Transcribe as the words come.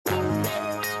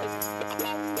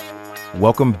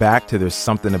Welcome back to There's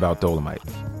Something About Dolomite.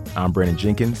 I'm Brandon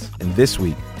Jenkins, and this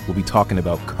week we'll be talking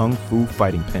about Kung Fu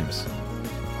Fighting Pimps.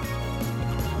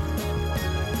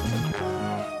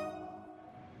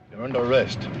 You're under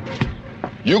arrest.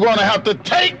 You're gonna have to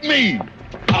take me!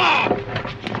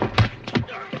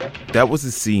 That was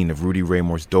the scene of Rudy Ray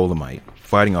Moore's Dolomite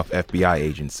fighting off FBI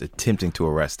agents attempting to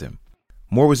arrest him.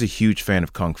 Moore was a huge fan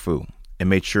of Kung Fu and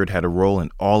made sure it had a role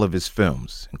in all of his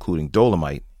films, including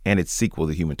Dolomite and its sequel,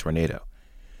 The Human Tornado.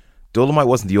 Dolomite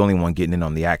wasn't the only one getting in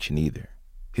on the action either.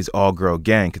 His all-girl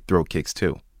gang could throw kicks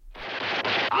too.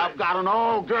 I've got an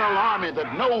all-girl army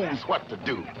that knows what to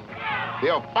do.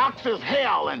 They'll box as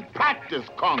hell and practice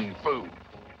Kung Fu.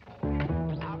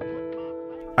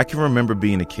 I can remember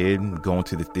being a kid and going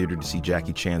to the theater to see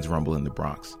Jackie Chan's Rumble in the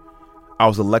Bronx. I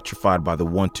was electrified by the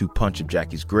 1-2 punch of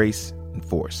Jackie's grace and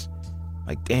force.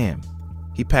 Like, damn,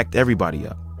 he packed everybody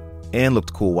up and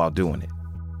looked cool while doing it.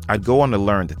 I'd go on to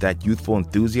learn that youthful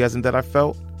enthusiasm that I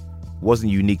felt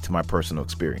wasn't unique to my personal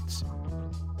experience.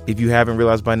 If you haven't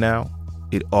realized by now,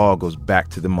 it all goes back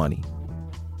to the money.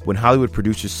 When Hollywood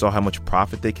producers saw how much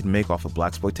profit they could make off of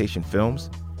blaxploitation films,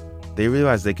 they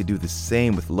realized they could do the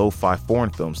same with lo-fi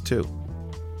foreign films too.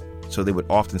 So they would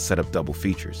often set up double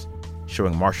features,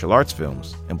 showing martial arts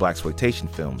films and blaxploitation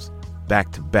films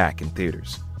back to back in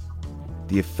theaters.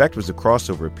 The effect was a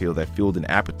crossover appeal that fueled an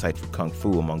appetite for Kung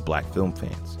Fu among black film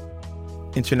fans.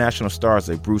 International stars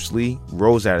like Bruce Lee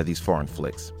rose out of these foreign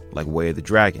flicks, like Way of the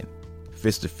Dragon,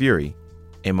 Fist of Fury,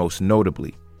 and most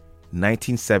notably,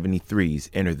 1973's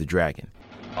Enter the Dragon.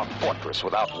 A fortress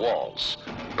without walls,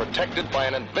 protected by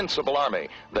an invincible army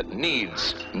that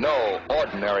needs no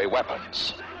ordinary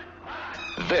weapons.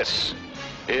 This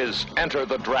is Enter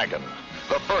the Dragon,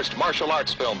 the first martial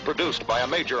arts film produced by a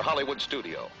major Hollywood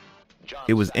studio.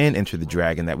 It was in Enter the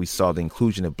Dragon that we saw the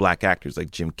inclusion of black actors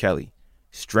like Jim Kelly,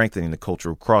 strengthening the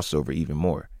cultural crossover even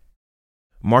more.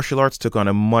 Martial arts took on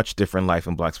a much different life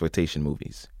in blaxploitation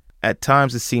movies. At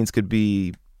times, the scenes could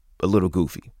be a little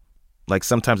goofy. Like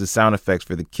sometimes the sound effects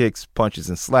for the kicks, punches,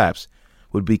 and slaps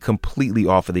would be completely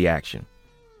off of the action.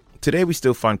 Today, we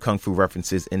still find Kung Fu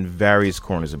references in various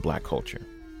corners of black culture,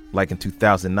 like in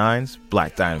 2009's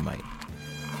Black Dynamite.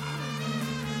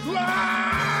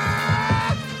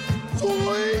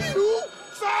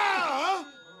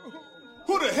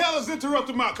 Who the hell is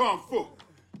interrupting my Kung Fu?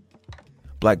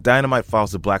 Black Dynamite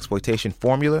follows the blaxploitation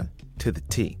formula to the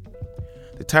T.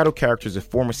 The title character is a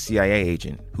former CIA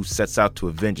agent who sets out to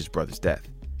avenge his brother's death.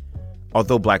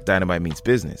 Although Black Dynamite means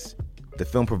business, the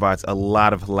film provides a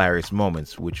lot of hilarious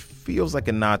moments, which feels like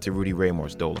a nod to Rudy Ray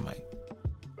Moore's Dolomite.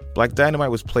 Black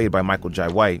Dynamite was played by Michael Jai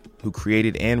White, who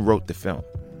created and wrote the film.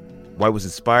 White was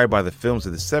inspired by the films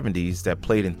of the 70s that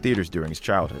played in theaters during his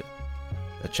childhood,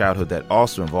 a childhood that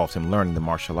also involved him learning the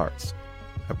martial arts,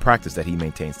 a practice that he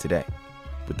maintains today.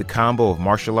 With the combo of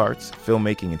martial arts,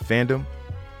 filmmaking, and fandom,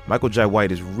 Michael Jai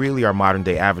White is really our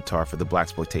modern-day avatar for the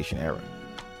blaxploitation era,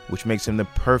 which makes him the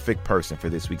perfect person for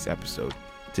this week's episode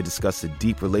to discuss the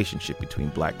deep relationship between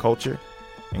black culture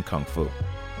and Kung Fu.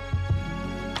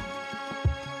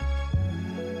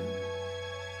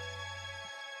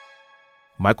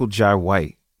 Michael Jai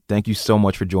White, thank you so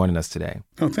much for joining us today.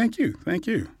 Oh, thank you. Thank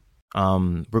you.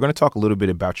 We're going to talk a little bit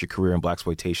about your career in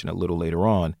blaxploitation a little later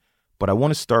on, but I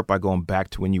want to start by going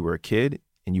back to when you were a kid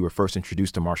and you were first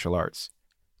introduced to martial arts.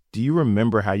 Do you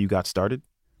remember how you got started?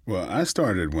 Well, I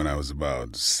started when I was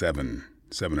about 7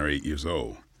 or 8 years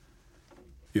old.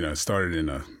 You know, I started in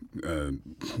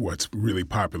what's really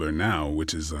popular now,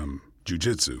 which is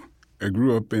jiu-jitsu. I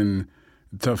grew up in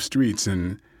tough streets,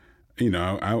 and you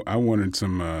know, I wanted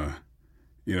some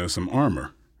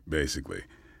armor, basically.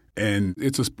 And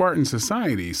it's a Spartan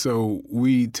society, so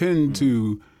we tend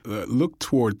to look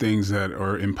toward things that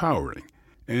are empowering.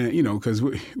 And, you know, because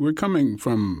we're coming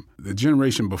from the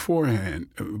generation before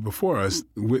us,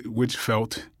 which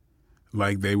felt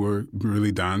like they were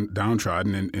really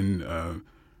downtrodden and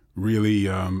really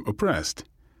oppressed.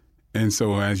 And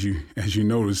so as you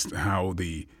noticed how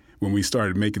when we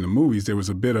started making the movies, there was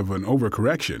a bit of an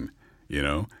overcorrection, you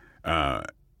know.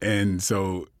 And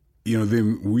so, you know,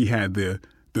 then we had the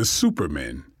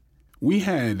Supermen. We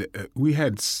had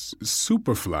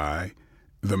Superfly,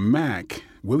 the Mac,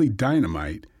 Willie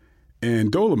Dynamite,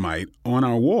 and Dolomite on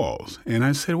our walls. And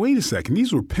I said, wait a second,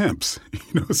 these were pimps.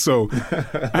 You know, so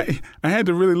I had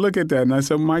to really look at that, and I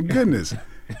said, my goodness.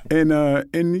 And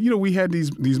you know, we had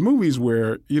these movies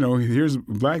where, you know, here's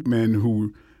black men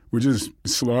who were just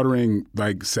slaughtering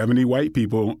like 70 white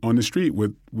people on the street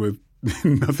with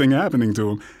nothing happening to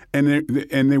them,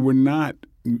 and they were not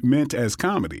meant as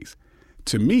comedies.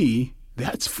 To me,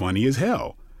 that's funny as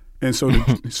hell. And so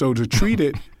to treat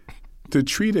it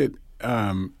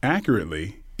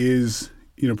accurately is,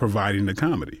 providing the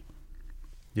comedy.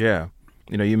 Yeah.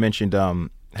 You mentioned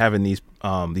having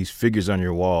these figures on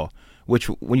your wall, which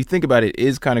when you think about it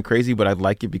is kind of crazy, but I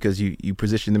like it because you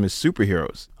position them as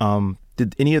superheroes.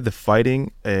 Did any of the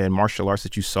fighting and martial arts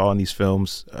that you saw in these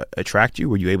films attract you?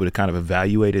 Were you able to kind of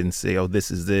evaluate it and say, oh, this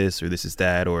is this or this is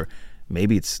that, or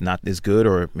maybe it's not as good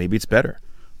or maybe it's better?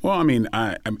 Well, I mean,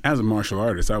 I as a martial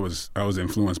artist, I was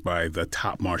influenced by the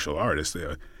top martial artists,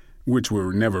 which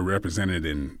were never represented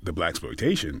in the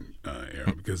blaxploitation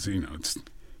era because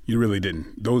you really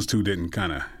didn't; those two didn't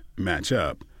kind of match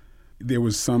up. There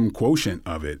was some quotient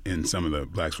of it in some of the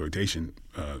blaxploitation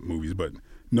movies, but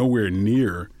nowhere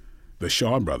near the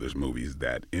Shaw Brothers movies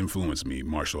that influenced me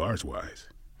martial arts wise.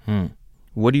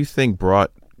 What do you think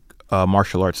brought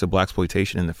martial arts to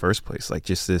blaxploitation in the first place? Like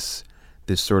just this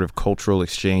sort of cultural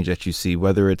exchange that you see,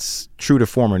 whether it's true to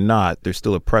form or not, there's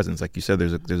still a presence. Like you said,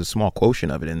 there's a small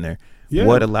quotient of it in there. Yeah.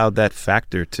 What allowed that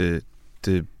factor to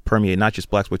permeate not just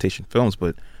blaxploitation films,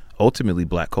 but ultimately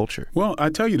black culture? Well, I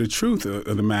tell you the truth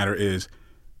of the matter is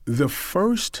the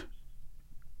first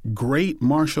great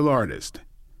martial artist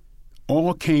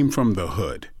all came from the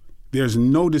hood. There's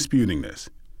no disputing this.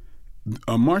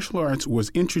 Martial arts was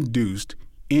introduced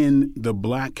in the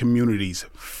black communities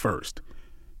first.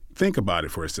 Think about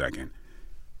it for a second.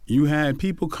 You had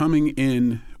people coming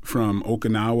in from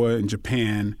Okinawa in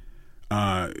Japan,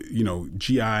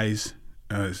 GIs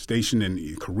stationed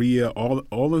in Korea,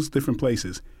 all those different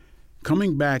places,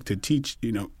 coming back to teach,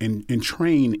 and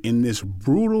train in this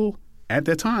brutal, at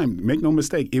that time, make no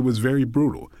mistake, it was very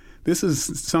brutal. This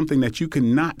is something that you could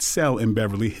not sell in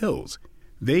Beverly Hills.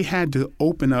 They had to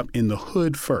open up in the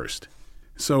hood first.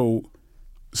 So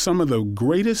some of the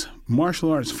greatest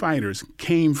martial arts fighters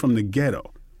came from the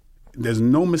ghetto. There's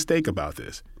no mistake about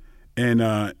this. And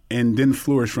then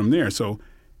flourished from there. So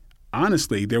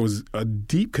honestly, there was a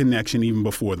deep connection even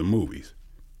before the movies.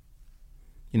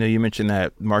 You mentioned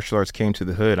that martial arts came to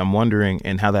the hood. I'm wondering,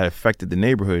 and how that affected the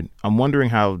neighborhood. I'm wondering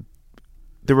how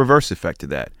the reverse affected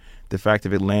that. The fact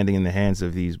of it landing in the hands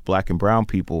of these black and brown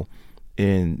people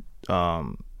in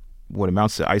what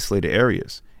amounts to isolated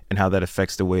areas, and how that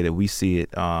affects the way that we see it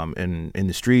in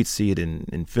the streets, see it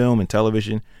in film and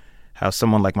television. How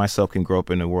someone like myself can grow up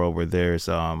in a world where there's,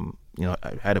 I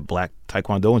had a black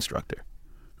Taekwondo instructor.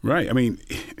 Right. I mean,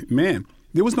 man,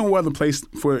 there was no other place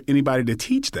for anybody to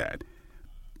teach that.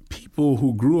 People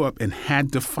who grew up and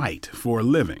had to fight for a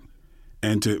living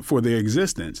and for their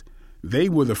existence, they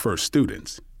were the first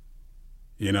students.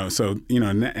 And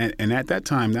at that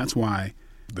time, that's why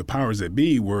the powers that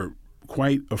be were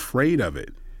quite afraid of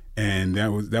it. And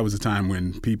that was a time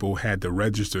when people had to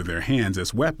register their hands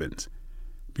as weapons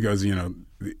because, you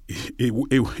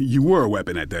were a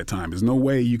weapon at that time. There's no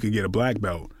way you could get a black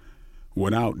belt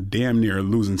without damn near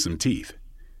losing some teeth.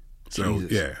 So,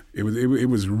 Jesus. Yeah, it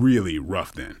was really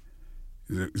rough then.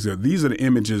 So these are the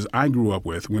images I grew up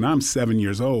with. When I'm 7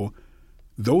 years old,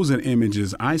 those are the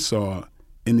images I saw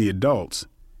in the adults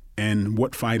and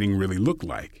what fighting really looked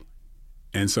like.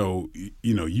 And so,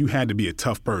 you had to be a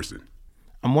tough person.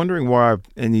 I'm wondering why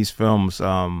in these films,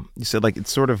 you said like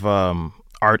it's sort of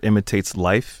art imitates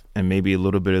life and maybe a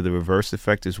little bit of the reverse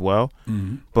effect as well.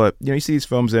 Mm-hmm. But, you see these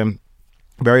films and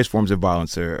various forms of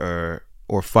violence or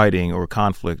fighting or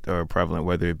conflict are prevalent,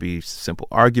 whether it be simple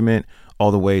argument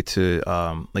all the way to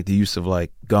like the use of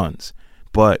like guns.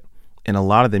 But in a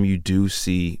lot of them, you do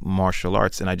see martial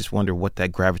arts. And I just wonder what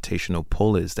that gravitational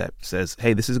pull is that says,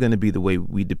 hey, this is going to be the way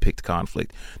we depict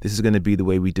conflict. This is going to be the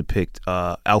way we depict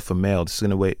alpha male. This is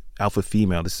going to be alpha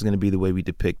female. This is going to be the way we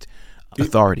depict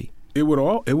authority. It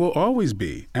will always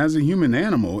be. As a human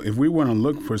animal, if we want to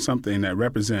look for something that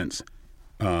represents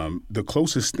the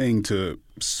closest thing to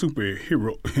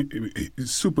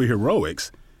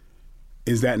superheroics,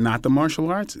 is that not the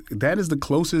martial arts? That is the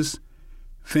closest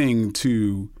thing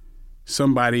to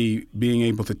somebody being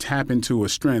able to tap into a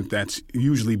strength that's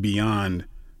usually beyond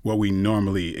what we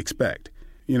normally expect.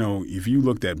 If you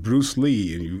looked at Bruce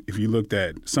Lee and if you looked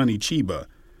at Sonny Chiba,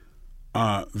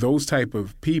 those type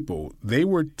of people, they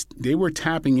were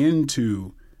tapping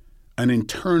into an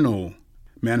internal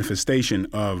manifestation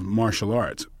of martial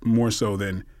arts more so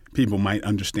than people might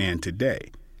understand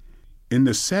today. In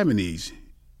the 70s,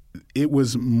 it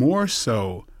was more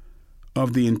so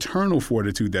of the internal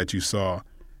fortitude that you saw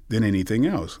than anything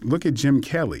else. Look at Jim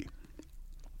Kelly.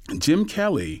 Jim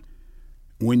Kelly,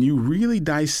 when you really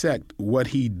dissect what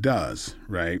he does,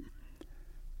 right?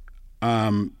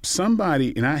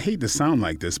 Somebody, and I hate to sound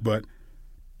like this, but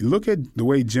look at the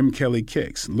way Jim Kelly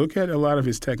kicks. Look at a lot of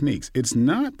his techniques. It's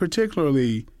not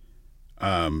particularly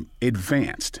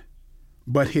advanced,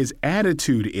 but his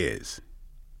attitude is.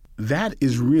 that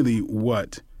is really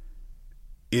what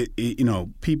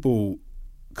people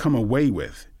come away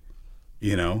with,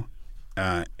 and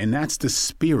that's the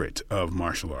spirit of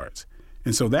martial arts.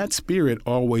 And so that spirit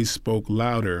always spoke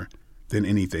louder than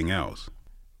anything else.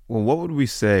 Well, what would we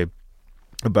say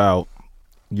about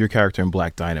your character in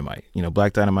Black Dynamite?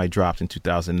 Black Dynamite dropped in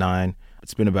 2009.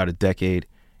 It's been about a decade.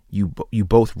 You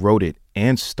both wrote it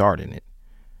and starred in it.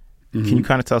 Mm-hmm. Can you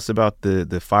kind of tell us about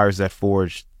the fires that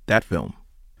forged that film?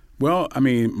 Well, I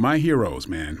mean, my heroes,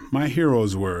 man. My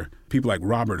heroes were people like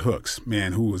Robert Hooks,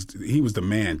 man, he was the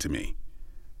man to me.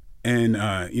 And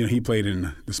he played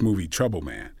in this movie Trouble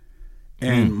Man.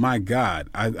 And my God,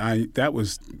 I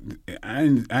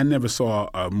never saw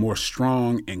a more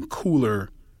strong and cooler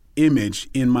image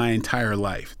in my entire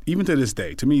life. Even to this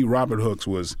day, to me, Robert Hooks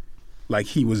was like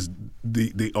he was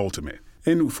the ultimate.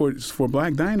 And for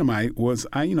Black Dynamite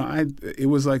it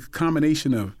was like a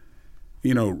combination of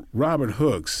Robert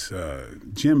Hooks,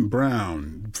 Jim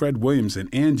Brown, Fred Williamson,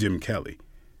 and Jim Kelly.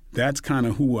 That's kind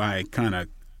of who I kind of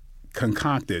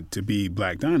concocted to be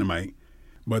Black Dynamite.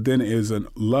 But then it was a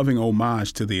loving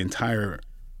homage to the entire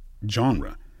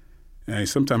genre. And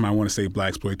sometimes I want to say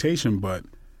blaxploitation, but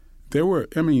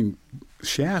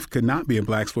Shaft could not be a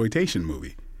blaxploitation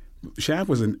movie. Shaft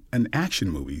was an action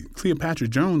movie. Cleopatra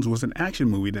Jones was an action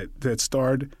movie that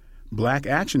starred black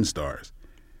action stars.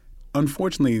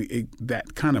 Unfortunately,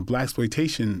 that kind of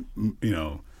blaxploitation,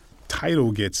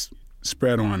 title gets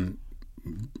spread on,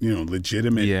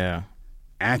 legitimate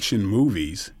action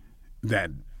movies that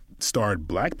starred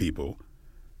black people.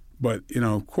 But,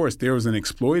 of course, there was an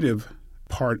exploitive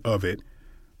part of it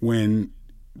when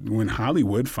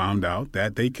Hollywood found out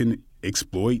that they can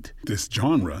exploit this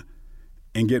genre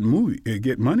and get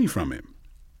money from it.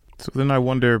 So then I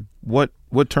wonder, what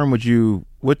term would you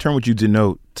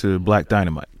denote to Black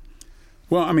Dynamite?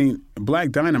 Well, I mean, Black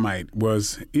Dynamite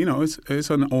was, it's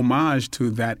an homage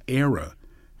to that era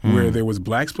where there was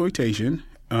blaxploitation,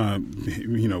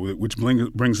 which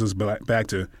brings us back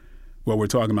to what we're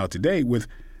talking about today, with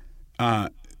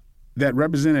that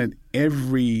represented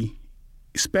every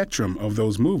spectrum of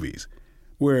those movies,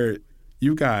 where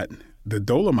you got the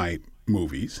Dolomite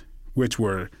movies, which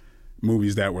were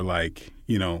movies that were like,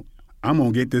 I'm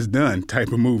going to get this done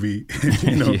type of movie,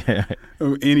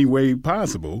 any way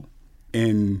possible.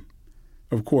 And,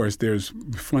 of course, there's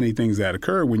funny things that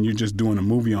occur when you're just doing a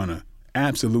movie on an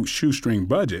absolute shoestring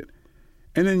budget.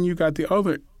 And then you got the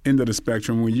other end of the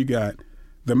spectrum where you got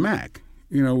the Mac,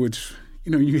 which,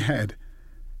 you had,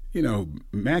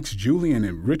 Max Julien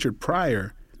and Richard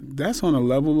Pryor. That's on a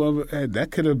level of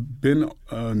that could have been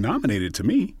nominated to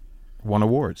me. Won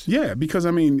awards. Yeah, because,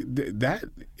 to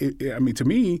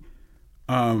me,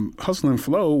 Hustle and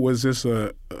Flow was just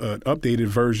an updated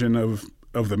version of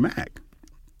the Mac,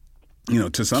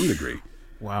 to some degree.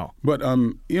 Wow. But,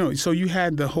 so you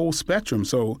had the whole spectrum.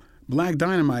 So Black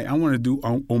Dynamite, I want to do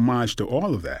homage to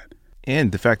all of that.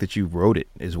 And the fact that you wrote it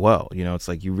as well. It's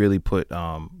like you really put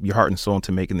your heart and soul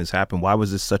into making this happen. Why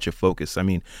was this such a focus? I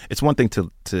mean, it's one thing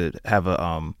to have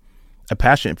a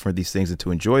passion for these things and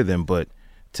to enjoy them, but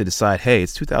to decide, hey,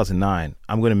 it's 2009,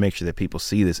 I'm going to make sure that people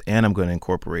see this, and I'm going to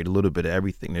incorporate a little bit of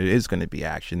everything. There is going to be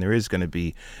action. There is going to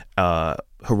be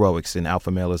heroics and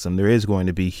alpha maleism. There is going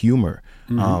to be humor.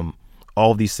 Mm-hmm.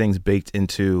 All of these things baked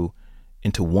into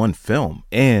one film,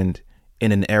 and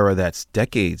in an era that's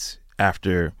decades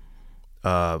after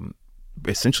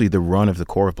essentially the run of the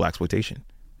core of blaxploitation.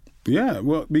 Yeah,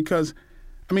 well, because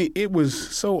it was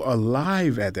so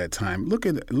alive at that time. Look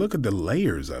at the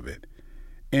layers of it.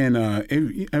 And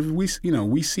if we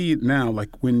see it now, like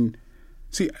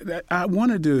I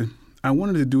wanted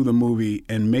to do the movie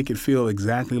and make it feel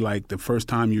exactly like the first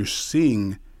time you're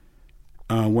seeing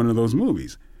one of those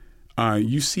movies.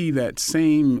 You see that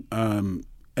same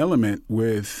element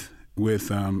with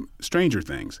Stranger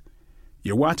Things.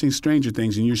 You're watching Stranger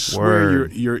Things, and you swear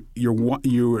you're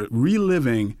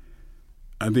reliving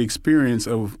the experience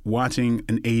of watching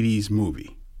an 80s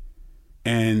movie.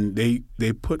 And they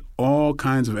put all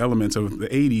kinds of elements of the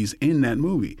 80s in that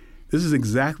movie. This is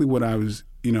exactly what I was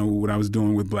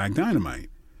doing with Black Dynamite,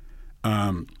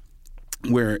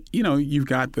 where you've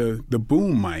got the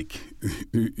boom mic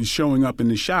showing up in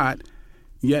the shot,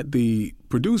 yet the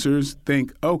producers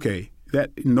think, okay, that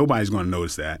nobody's going to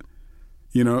notice that,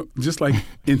 just like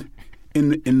in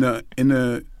the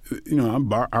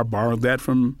I borrowed that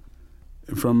from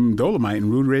Dolomite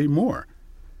and Rudy Ray Moore.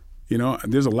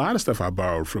 There's a lot of stuff I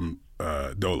borrowed from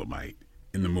Dolomite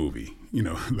in the movie.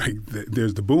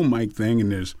 There's the boom mic thing,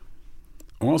 and there's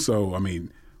also, one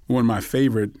of my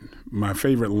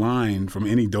favorite line from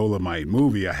any Dolomite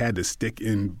movie I had to stick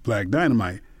in Black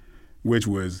Dynamite, which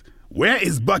was, where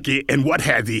is Bucky and what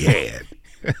has he had?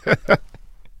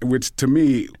 Which to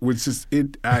me was just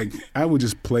I would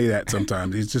just play that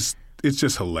sometimes. It's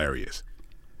just hilarious.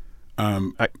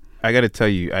 I got to tell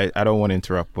you, I don't want to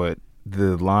interrupt, but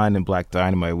the line in Black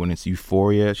Dynamite when it's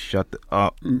Euphoria, shut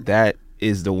up, that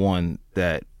is the one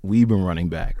that we've been running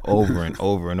back over and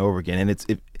over and over again.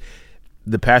 And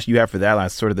the passion you have for that line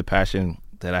is sort of the passion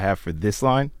that I have for this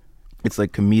line. It's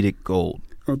like comedic gold.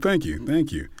 Oh, thank you.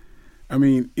 I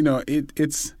mean,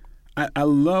 I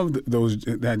loved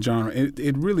that genre.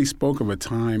 It really spoke of a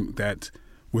time that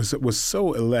was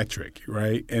so electric,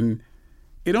 right? And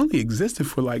it only existed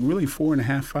for like really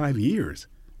 4.5, 5 years.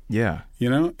 Yeah.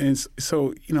 And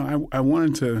so, I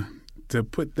wanted to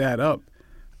put that up,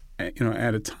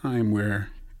 at a time where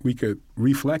we could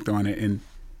reflect on it and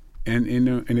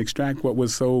extract what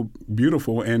was so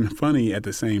beautiful and funny at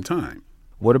the same time.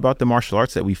 What about the martial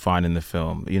arts that we find in the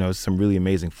film? Some really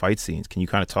amazing fight scenes. Can you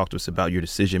kind of talk to us about your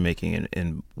decision making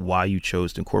and why you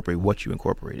chose to incorporate what you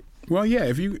incorporated? Well, yeah,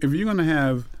 if you're going to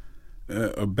have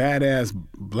a badass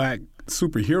black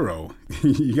superhero,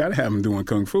 you got to have them doing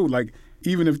kung fu. Like,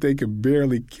 even if they could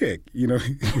barely kick,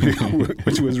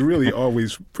 which was really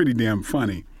always pretty damn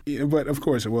funny. But of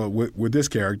course, well, with this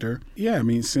character, yeah, I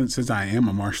mean, since I am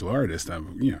a martial artist, I've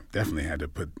definitely had to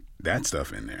put that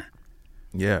stuff in there.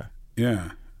 Yeah.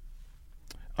 Yeah.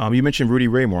 You mentioned Rudy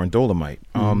Ray Moore and Dolomite.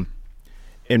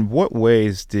 In what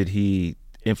ways did he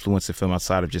influence the film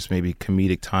outside of just maybe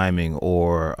comedic timing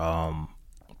or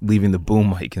leaving the boom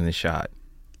mic in the shot?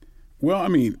 Well, I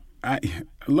mean,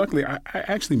 luckily I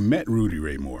actually met Rudy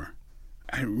Ray Moore.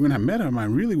 When I met him, I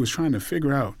really was trying to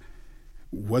figure out,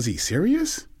 was he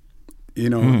serious?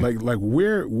 Like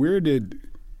where did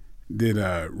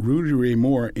Rudy Ray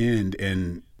Moore end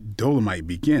and Dolomite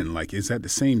begin? Like, is that the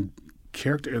same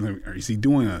character? Or is he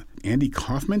doing a Andy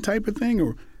Kaufman type of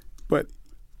thing? But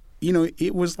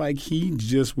it was like he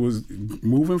just was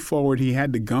moving forward. He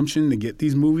had the gumption to get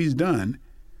these movies done,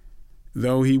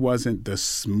 though he wasn't the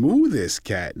smoothest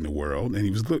cat in the world. And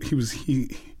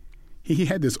he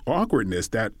had this awkwardness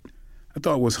that I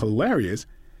thought was hilarious.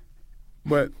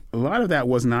 But a lot of that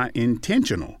was not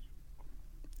intentional.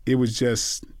 It was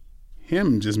just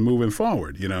him just moving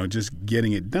forward, just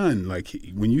getting it done. Like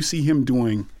when you see him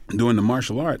doing the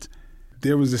martial arts,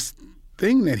 there was this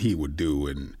thing that he would do.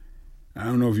 And I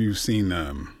don't know if you've seen,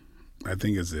 I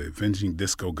think it's the Avenging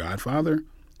Disco Godfather,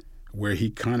 where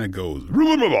he kind of goes,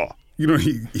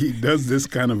 he does this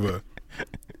kind of a,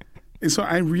 and so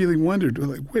I really wondered,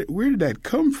 like, where did that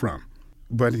come from?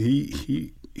 But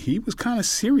he was kind of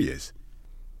serious.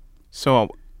 So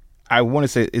I want to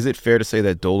say, is it fair to say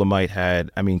that Dolomite had,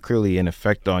 clearly an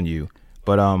effect on you,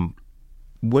 but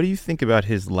what do you think about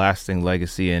his lasting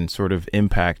legacy and sort of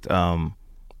impact on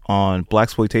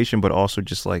blaxploitation, but also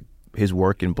just like his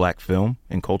work in black film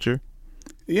and culture?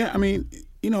 Yeah,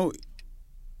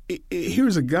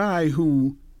 here's a guy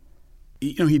who,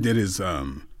 he did his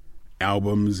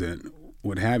albums and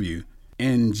what have you,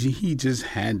 and he just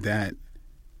had that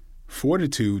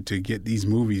fortitude to get these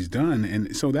movies done,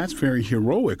 and so that's very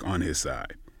heroic on his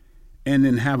side. And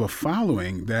then have a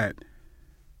following that,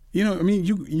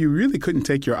 you really couldn't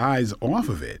take your eyes off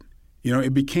of it.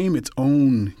 It became its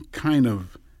own kind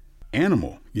of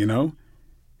animal.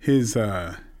 His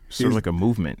sort of like a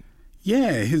movement.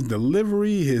 Yeah, his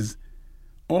delivery, his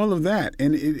all of that,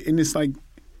 and it's like,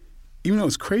 even though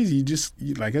it's crazy,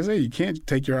 like I say, you can't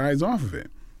take your eyes off of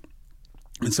it.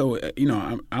 And so,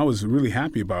 I was really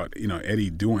happy about, Eddie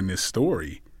doing this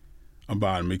story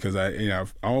about him because I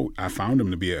found him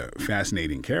to be a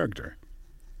fascinating character.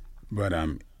 But,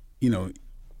 what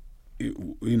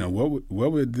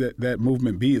would that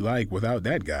movement be like without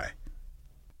that guy?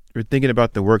 You're thinking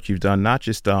about the work you've done, not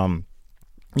just,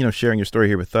 sharing your story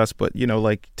here with us, but,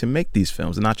 like to make these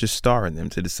films and not just star in them,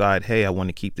 to decide, hey, I want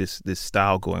to keep this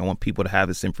style going. I want people to have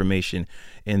this information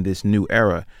in this new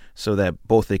era so that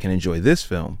both they can enjoy this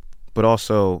film, but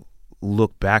also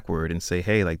look backward and say,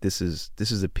 hey, like this is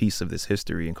a piece of this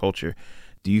history and culture.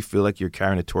 Do you feel like you're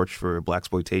carrying a torch for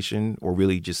blaxploitation or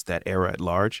really just that era at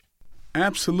large?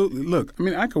 Absolutely. Look,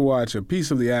 I could watch a piece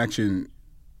of the action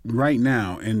right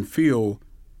now and feel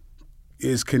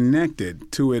is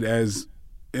connected to it as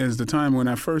the time when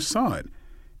I first saw it.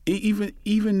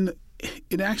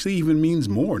 It actually even means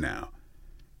more now,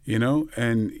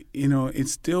 and,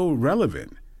 it's still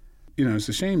relevant. It's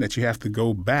a shame that you have to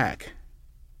go back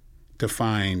to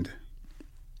find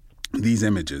these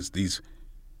images, these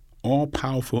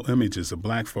all-powerful images of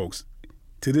black folks.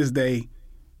 To this day,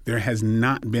 there has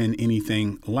not been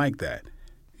anything like that.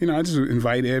 I just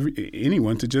invite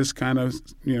anyone to just kind of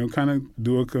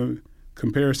do a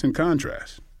comparison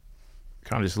contrast.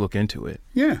 kind of just look into it.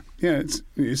 Yeah,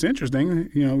 it's interesting.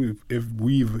 You know,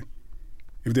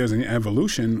 if there's an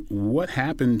evolution, what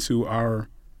happened to our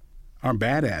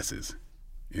badasses?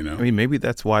 You know, I mean, maybe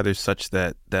that's why there's such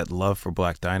that love for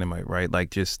Black Dynamite, right?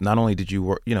 Like, just not only did you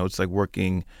work, you know, it's like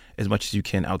working as much as you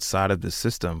can outside of the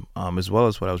system, as well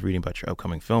as what I was reading about your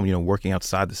upcoming film. You know, working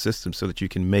outside the system so that you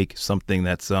can make something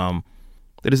that's that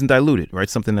isn't diluted, right?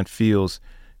 Something that feels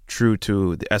true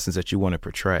to the essence that you want to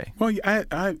portray. Well,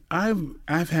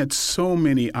 I've had so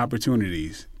many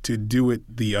opportunities to do it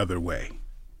the other way,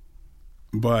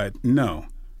 but no,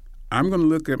 I'm going to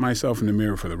look at myself in the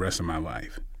mirror for the rest of my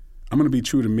life. I'm going to be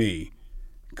true to me,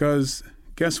 because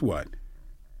guess what?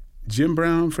 Jim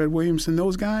Brown, Fred Williamson,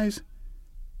 those guys,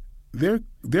 they're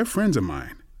friends of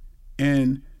mine.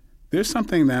 And there's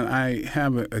something that I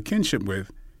have a kinship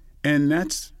with, and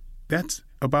that's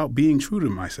about being true to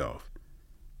myself.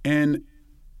 And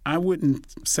I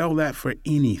wouldn't sell that for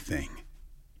anything.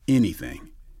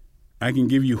 I can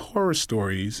give you horror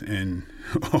stories and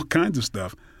all kinds of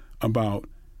stuff about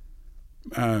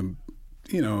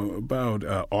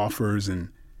offers and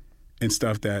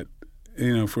stuff that,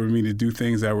 you know, for me to do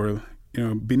things that were, you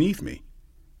know, beneath me.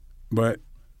 But,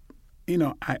 you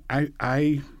know,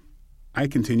 I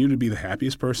continue to be the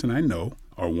happiest person I know,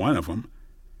 or one of them.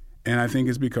 And I think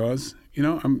it's because, you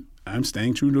know, I'm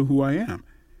staying true to who I am.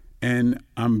 And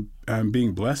I'm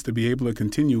being blessed to be able to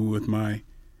continue with my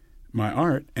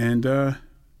art, and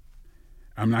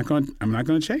I'm not going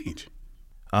to change.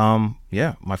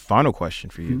 Yeah, my final question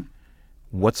for you.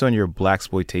 What's on your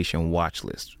Blaxploitation watch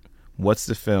list? What's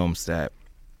the films that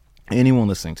anyone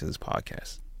listening to this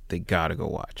podcast, they gotta go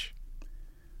watch?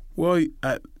 Well,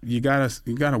 you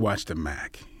gotta watch The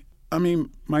Mac. I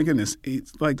mean, my goodness,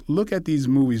 it's like, look at these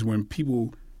movies when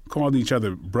people called each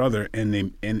other brother, and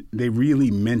they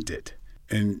really meant it,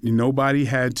 and nobody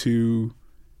had to,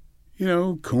 you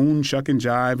know, coon, shuck, and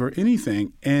jive or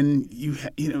anything. And you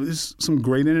know, there's some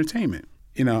great entertainment.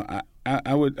 You know,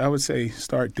 I would say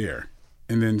start there,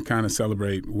 and then kind of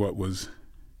celebrate what was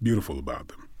beautiful about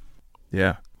them.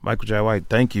 Yeah. Michael Jai White,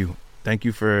 thank you. Thank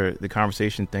you for the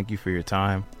conversation. Thank you for your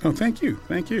time. Oh, thank you.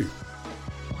 Thank you.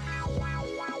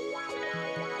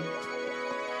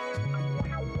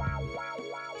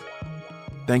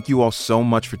 Thank you all so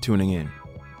much for tuning in.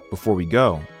 Before we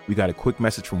go, we got a quick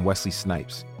message from Wesley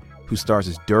Snipes, who stars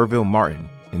as D'Urville Martin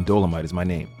in Dolomite Is My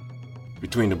Name.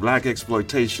 Between the black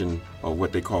exploitation, or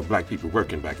what they call black people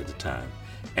working back at the time,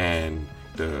 and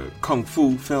the Kung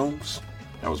Fu films,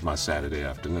 that was my Saturday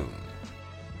afternoon.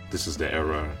 This is the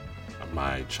era of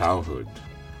my childhood.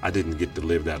 I didn't get to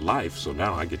live that life, so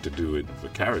now I get to do it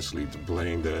vicariously, to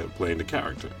playing the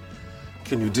character.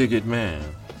 Can you dig it, man?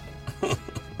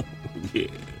 Yeah.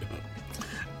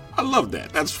 I love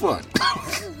that. That's fun.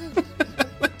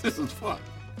 This is fun.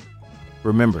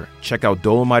 Remember, check out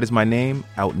Dolomite Is My Name,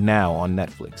 out now on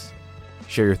Netflix.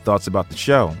 Share your thoughts about the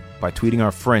show by tweeting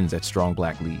our friends at Strong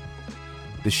Black Lead.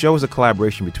 The show is a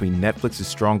collaboration between Netflix's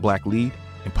Strong Black Lead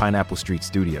and Pineapple Street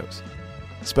Studios.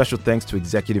 Special thanks to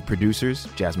executive producers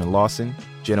Jasmine Lawson,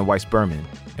 Jenna Weiss-Berman,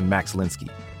 and Max Linsky.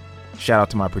 Shout out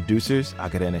to my producers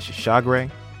Agadena Shishagre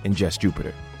and Jess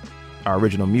Jupiter. Our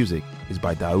original music is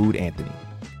by Daoud Anthony.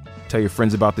 Tell your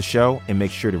friends about the show and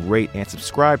make sure to rate and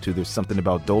subscribe to There's Something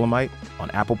About Dolomite on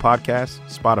Apple Podcasts,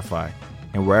 Spotify,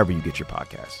 and wherever you get your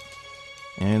podcasts.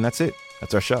 And that's it.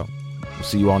 That's our show. We'll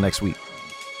see you all next week.